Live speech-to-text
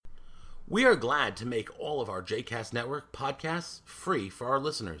We are glad to make all of our JCast Network podcasts free for our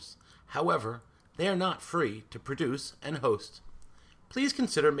listeners. However, they are not free to produce and host. Please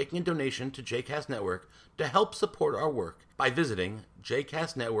consider making a donation to JCast Network to help support our work by visiting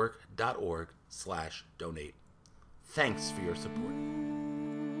jcastnetwork.org/donate. Thanks for your support.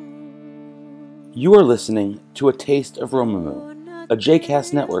 You are listening to A Taste of Romumu, a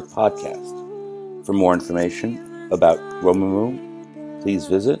JCast Network podcast. For more information about Romumu, please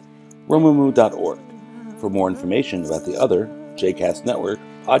visit romumu.org. For more information about the other JCast Network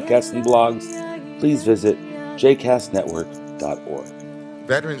podcasts and blogs, please visit jcastnetwork.org.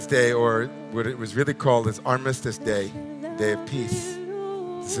 Veterans Day, or what it was really called as Armistice Day, Day of Peace,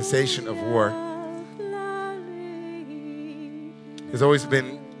 the cessation of war, has always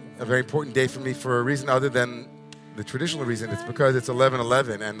been a very important day for me for a reason other than the traditional reason. It's because it's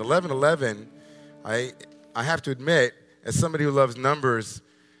 11/11. And 11/11, I have to admit, as somebody who loves numbers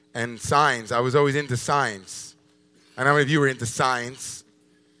and signs, I was always into signs. And how many of you are into signs?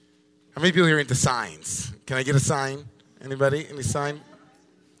 How many people here are into signs? Can I get a sign? Anybody? Any sign?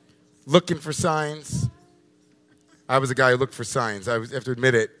 Looking for signs? I was a guy who looked for signs. I have to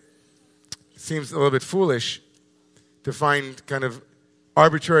admit it. It seems a little bit foolish to find kind of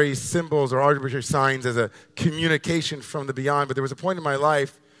arbitrary symbols or arbitrary signs as a communication from the beyond. But there was a point in my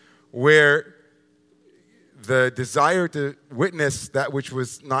life where the desire to witness that which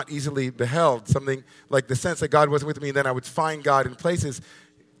was not easily beheld, something like the sense that God wasn't with me, and then I would find God in places,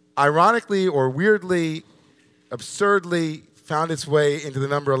 ironically or weirdly, absurdly, found its way into the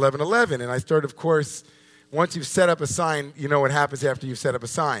number 11/11. And I started, of course, once you've set up a sign, you know what happens after you've set up a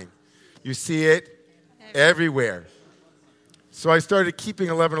sign. You see it everywhere. So I started keeping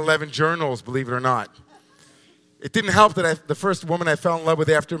 11/11 journals, believe it or not. It didn't help that the first woman I fell in love with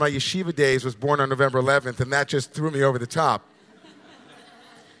after my yeshiva days was born on November 11th, and that just threw me over the top.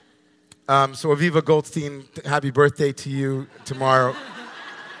 So Aviva Goldstein, happy birthday to you tomorrow.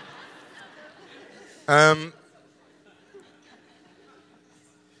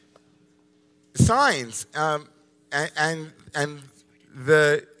 Signs and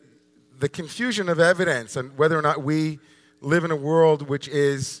the confusion of evidence and whether or not we live in a world which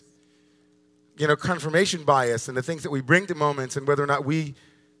is, confirmation bias and the things that we bring to moments and whether or not we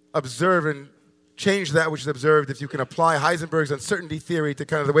observe and change that which is observed. If you can apply Heisenberg's uncertainty theory to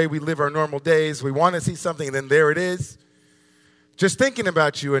kind of the way we live our normal days, we want to see something and then there it is. Just thinking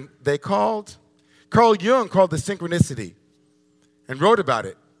about you, and Carl Jung called the synchronicity and wrote about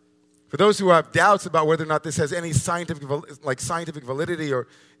it. For those who have doubts about whether or not this has any scientific validity or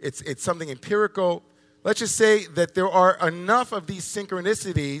it's something empirical, let's just say that there are enough of these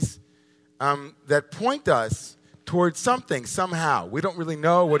synchronicities that point us towards something somehow. We don't really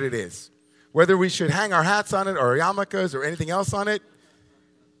know what it is. Whether we should hang our hats on it or yarmulkes or anything else on it.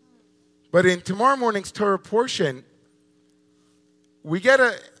 But in tomorrow morning's Torah portion, we get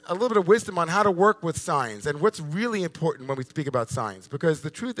a little bit of wisdom on how to work with signs and what's really important when we speak about signs. Because the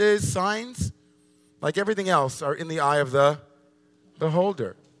truth is, signs, like everything else, are in the eye of the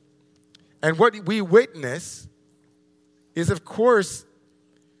beholder. And what we witness is, of course,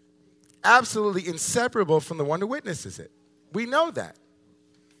 absolutely inseparable from the one who witnesses it. We know that.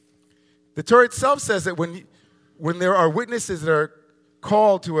 The Torah itself says that when there are witnesses that are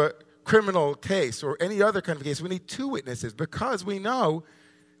called to a criminal case or any other kind of case, we need two witnesses because we know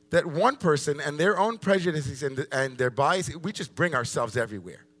that one person and their own prejudices and their bias, we just bring ourselves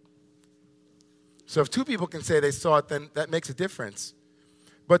everywhere. So if two people can say they saw it, then that makes a difference.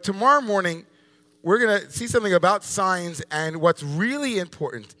 But tomorrow morning, we're going to see something about signs and what's really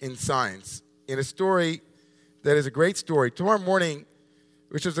important in signs in a story that is a great story. Tomorrow morning,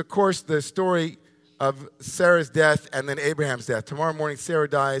 which is, of course, the story of Sarah's death and then Abraham's death. Tomorrow morning, Sarah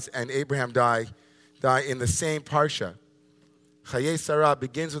dies and Abraham die in the same parsha. Chayei Sarah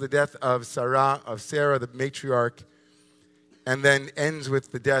begins with the death of Sarah, the matriarch, and then ends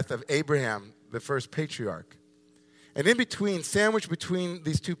with the death of Abraham, the first patriarch. And in between, sandwiched between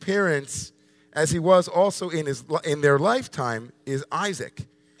these two parents, as he was also in their lifetime, is Isaac.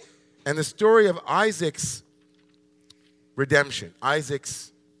 And the story of Isaac's redemption,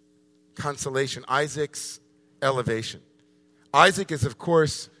 Isaac's consolation, Isaac's elevation. Isaac is, of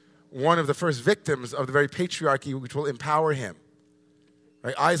course, one of the first victims of the very patriarchy which will empower him.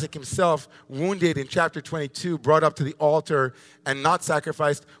 Right? Isaac himself, wounded in chapter 22, brought up to the altar and not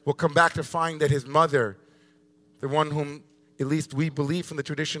sacrificed, will come back to find that his mother, the one whom at least we believe from the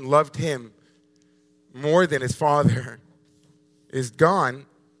tradition loved him more than his father, is gone.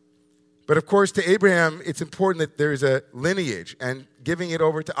 But of course, to Abraham, it's important that there is a lineage, and giving it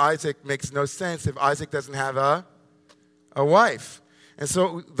over to Isaac makes no sense if Isaac doesn't have a wife. And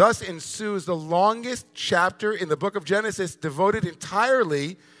so thus ensues the longest chapter in the book of Genesis devoted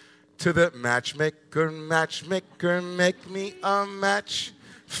entirely to the matchmaker, make me a match.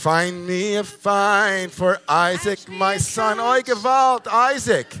 Find me a find for Isaac, my son. Oi, Gewalt,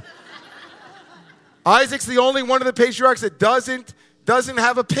 Isaac. Isaac's the only one of the patriarchs that doesn't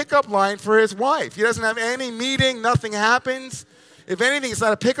have a pickup line for his wife. He doesn't have any meeting. Nothing happens. If anything, it's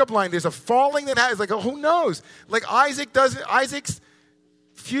not a pickup line. There's a falling that happens. Like, who knows? Like, Isaac's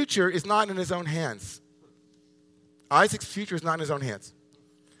future is not in his own hands. Isaac's future is not in his own hands.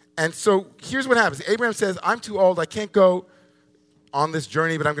 And so here's what happens. Abraham says, I'm too old. I can't go on this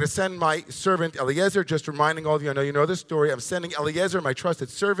journey, but I'm going to send my servant Eliezer, just reminding all of you, I know you know this story. I'm sending Eliezer, my trusted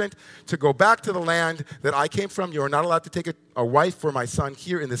servant, to go back to the land that I came from. You are not allowed to take a wife for my son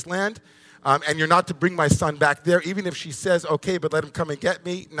here in this land, and you're not to bring my son back there, even if she says, okay, but let him come and get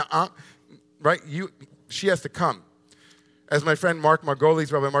me. Nuh-uh. Right? She has to come. As my friend Rabbi Mark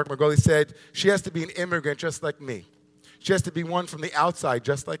Margoli said, she has to be an immigrant just like me. She has to be one from the outside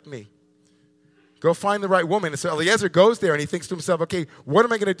just like me. Go find the right woman. And so Eliezer goes there and he thinks to himself, okay, what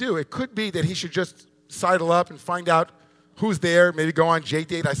am I going to do? It could be that he should just sidle up and find out who's there, maybe go on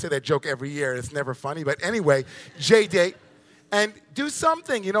J-date. I say that joke every year. It's never funny. But anyway, J-date. And do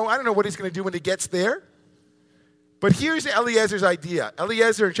something. I don't know what he's going to do when he gets there. But here's Eliezer's idea.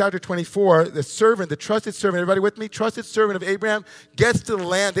 Eliezer in chapter 24, the servant, the trusted servant, everybody with me? Trusted servant of Abraham, gets to the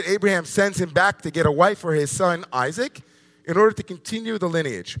land that Abraham sends him back to get a wife for his son Isaac in order to continue the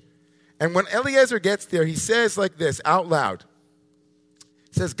lineage. And when Eliezer gets there, he says like this out loud.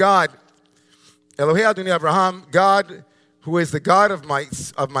 He says, God, Elohei Adonai Abraham, God, who is the God of my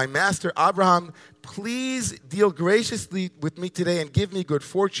master Abraham, please deal graciously with me today and give me good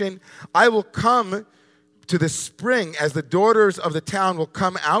fortune. I will come to the spring as the daughters of the town will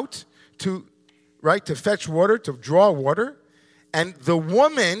come out to fetch water, to draw water. And the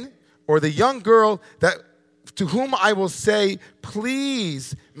woman or the young girl to whom I will say,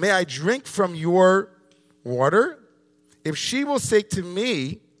 please, may I drink from your water? If she will say to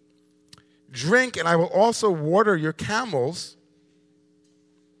me, drink, and I will also water your camels,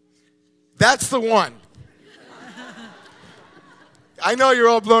 that's the one. I know you're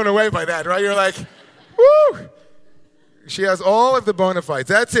all blown away by that, right? You're like, woo! She has all of the bona fides.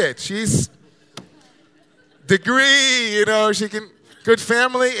 That's it. She's degree, she can, good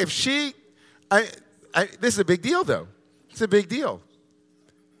family. If she, this is a big deal, though. It's a big deal.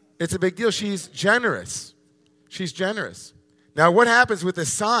 It's a big deal. She's generous. She's generous. Now, what happens with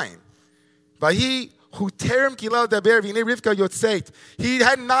this sign? He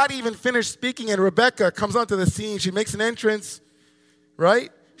had not even finished speaking, and Rebecca comes onto the scene. She makes an entrance,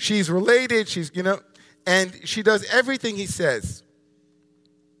 right? She's related. And she does everything he says.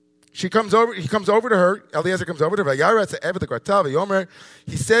 He comes over to her. Eliezer comes over to her.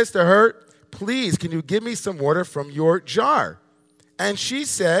 He says to her, please, can you give me some water from your jar? And she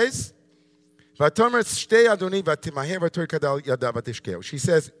says, she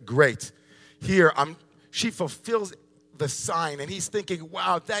says, great. Here, she fulfills the sign. And he's thinking,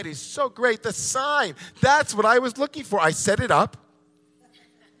 wow, that is so great. The sign. That's what I was looking for. I set it up.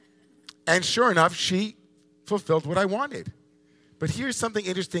 And sure enough, she fulfilled what I wanted. But here's something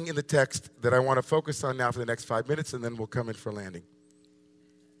interesting in the text that I want to focus on now for the next 5 minutes, and then we'll come in for landing.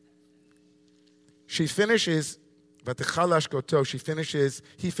 He finishes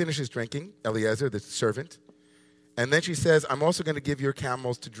drinking, Eliezer, the servant. And then she says, I'm also going to give your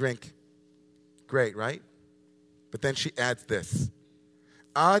camels to drink. Great, right? But then she adds this.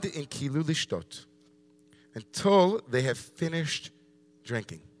 Ad in kilu lishtot. Until they have finished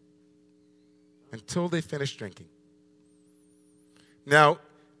drinking. Until they finish drinking. Now,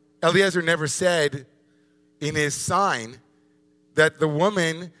 Eliezer never said in his sign that the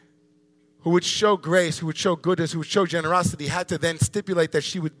woman who would show grace, who would show goodness, who would show generosity, had to then stipulate that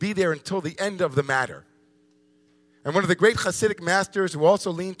she would be there until the end of the matter. And one of the great Hasidic masters who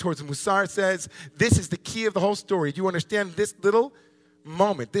also leaned towards Musar says, this is the key of the whole story. Do you understand this little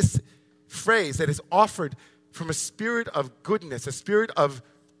moment, this phrase that is offered from a spirit of goodness, a spirit of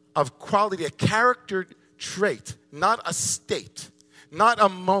quality, a character trait, not a state, not a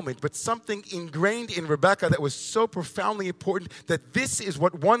moment, but something ingrained in Rebecca that was so profoundly important that this is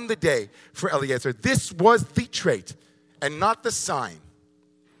what won the day for Eliezer. This was the trait and not the sign.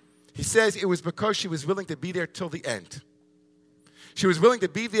 He says it was because she was willing to be there till the end. She was willing to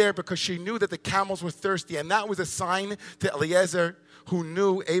be there because she knew that the camels were thirsty, and that was a sign to Eliezer, who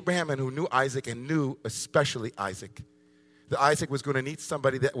knew Abraham and who knew Isaac and knew especially Isaac. That Isaac was going to need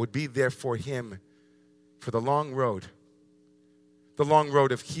somebody that would be there for him for the long road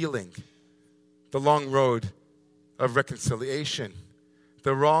of healing, the long road of reconciliation,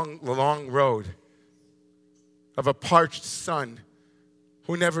 the long road of a parched son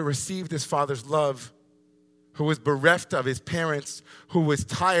who never received his father's love, who was bereft of his parents, who was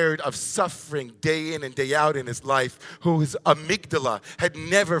tired of suffering day in and day out in his life, whose amygdala had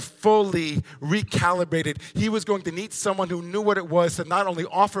never fully recalibrated. He was going to need someone who knew what it was to not only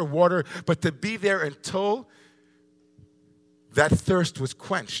offer water, but to be there until that thirst was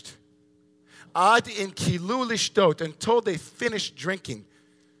quenched. Ad in kilu lishtot, until they finished drinking.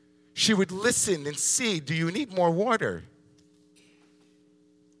 She would listen and see, do you need more water?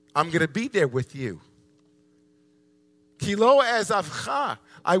 I'm going to be there with you. Kilo azavcha,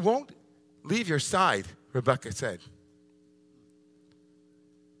 I won't leave your side, Rebecca said.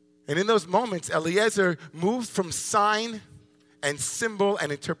 And in those moments, Eliezer moved from sign and symbol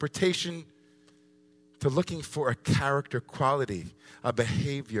and interpretation to looking for a character quality, a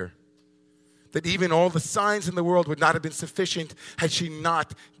behavior. That even all the signs in the world would not have been sufficient had she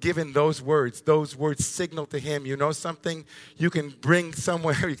not given those words. Those words signal to him, you know something? You can bring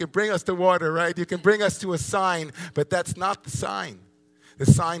somewhere, you can bring us to water, right? You can bring us to a sign, but that's not the sign. The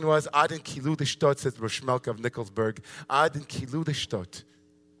sign was, Ad in kilu d'shtot, says Rosh Melka of Nicholsburg. Ad in kilu d'shtot.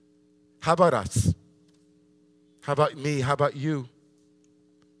 How about us? How about me? How about you?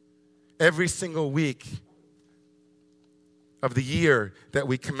 Every single week of the year that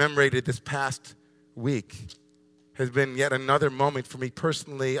we commemorated this past week has been yet another moment for me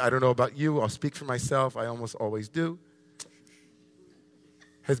personally. I don't know about you. I'll speak for myself. I almost always do.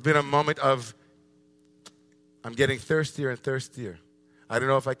 Has been a moment of, I'm getting thirstier and thirstier. I don't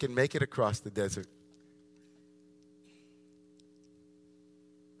know if I can make it across the desert.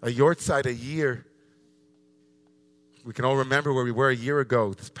 A yortzeit a year. We can all remember where we were a year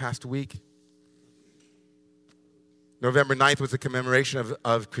ago, this past week. November 9th was a commemoration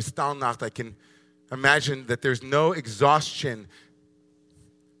of Kristallnacht. I can imagine that there's no exhaustion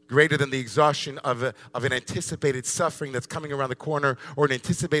greater than the exhaustion of an anticipated suffering that's coming around the corner, or an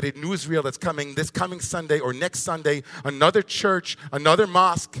anticipated newsreel that's coming this coming Sunday or next Sunday, another church, another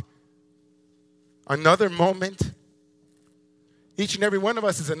mosque, another moment. Each and every one of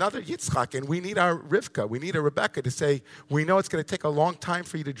us is another Yitzchak, and we need our Rivka, we need a Rebecca to say, we know it's going to take a long time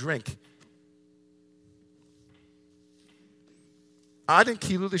for you to drink. Ad in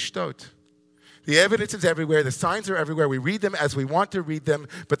kilu d'shtot. The evidence is everywhere. The signs are everywhere. We read them as we want to read them.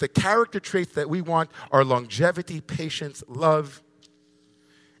 But the character traits that we want are longevity, patience, love,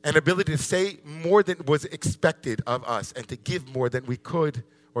 and ability to say more than was expected of us and to give more than we could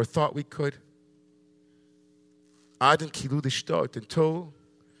or thought we could. Ad in kilu d'shtot, until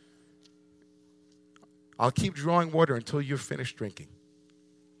I'll keep drawing water until you're finished drinking,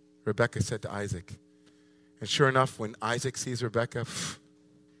 Rebekah said to Isaac. And sure enough, when Isaac sees Rebekah,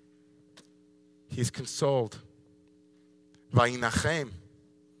 he's consoled. Vayinachem.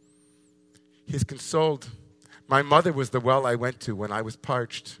 He's consoled. My mother was the well I went to when I was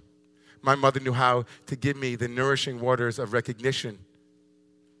parched. My mother knew how to give me the nourishing waters of recognition.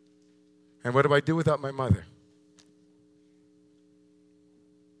 And what do I do without my mother?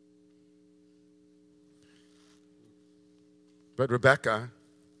 But Rebekah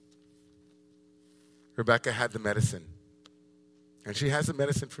had the medicine. And she has the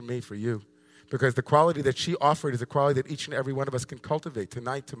medicine for me, for you. Because the quality that she offered is a quality that each and every one of us can cultivate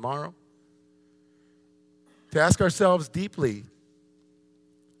tonight, tomorrow. To ask ourselves deeply,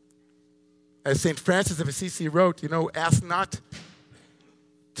 as St. Francis of Assisi wrote, ask not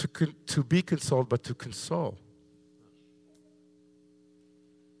to be consoled, but to console.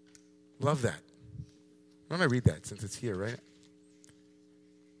 Love that. Why don't I read that since it's here, right?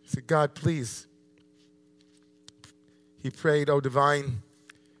 Say, God, please. He prayed, O divine,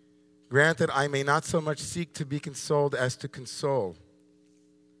 grant that I may not so much seek to be consoled as to console.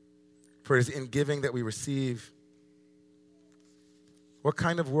 For it is in giving that we receive. What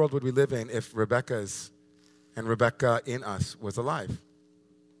kind of world would we live in if Rebekah's and Rebekah in us was alive?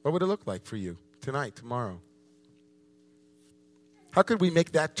 What would it look like for you tonight, tomorrow? How could we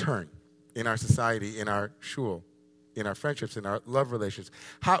make that turn in our society, in our shul, in our friendships, in our love relations?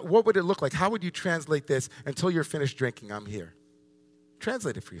 What would it look like? How would you translate this? Until you're finished drinking, I'm here.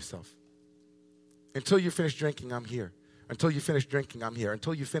 Translate it for yourself. Until you finish drinking, I'm here. Until you finish drinking, I'm here.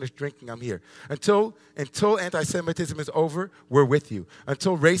 Until you finish drinking, I'm here. Until anti-Semitism is over, we're with you.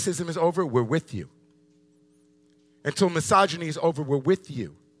 Until racism is over, we're with you. Until misogyny is over, we're with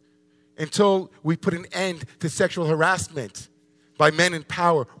you. Until we put an end to sexual harassment by men in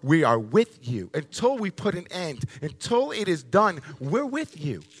power, we are with you. Until we put an end, until it is done, we're with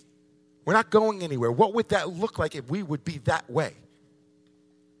you. We're not going anywhere. What would that look like if we would be that way?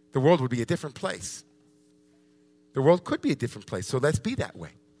 The world would be a different place. The world could be a different place, so let's be that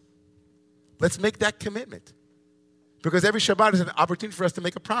way. Let's make that commitment. Because every Shabbat is an opportunity for us to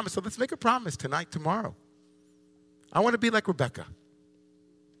make a promise. So let's make a promise tonight, tomorrow. I want to be like Rebecca.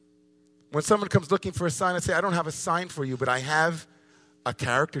 When someone comes looking for a sign, I say, I don't have a sign for you, but I have a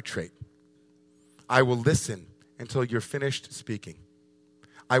character trait. I will listen until you're finished speaking.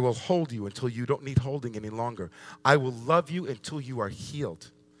 I will hold you until you don't need holding any longer. I will love you until you are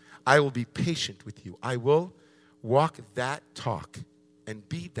healed. I will be patient with you. I will walk that talk and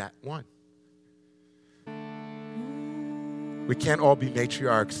be that one. We can't all be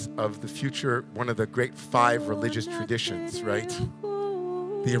matriarchs of the future, one of the great 5 religious traditions, right?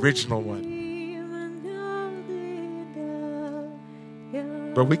 The original one.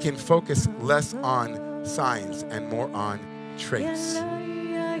 But we can focus less on signs and more on traits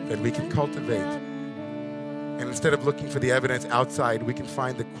that we can cultivate. And instead of looking for the evidence outside, we can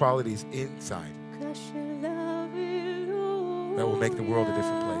find the qualities inside that will make the world a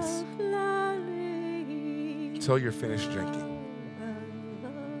different place. Until you're finished drinking.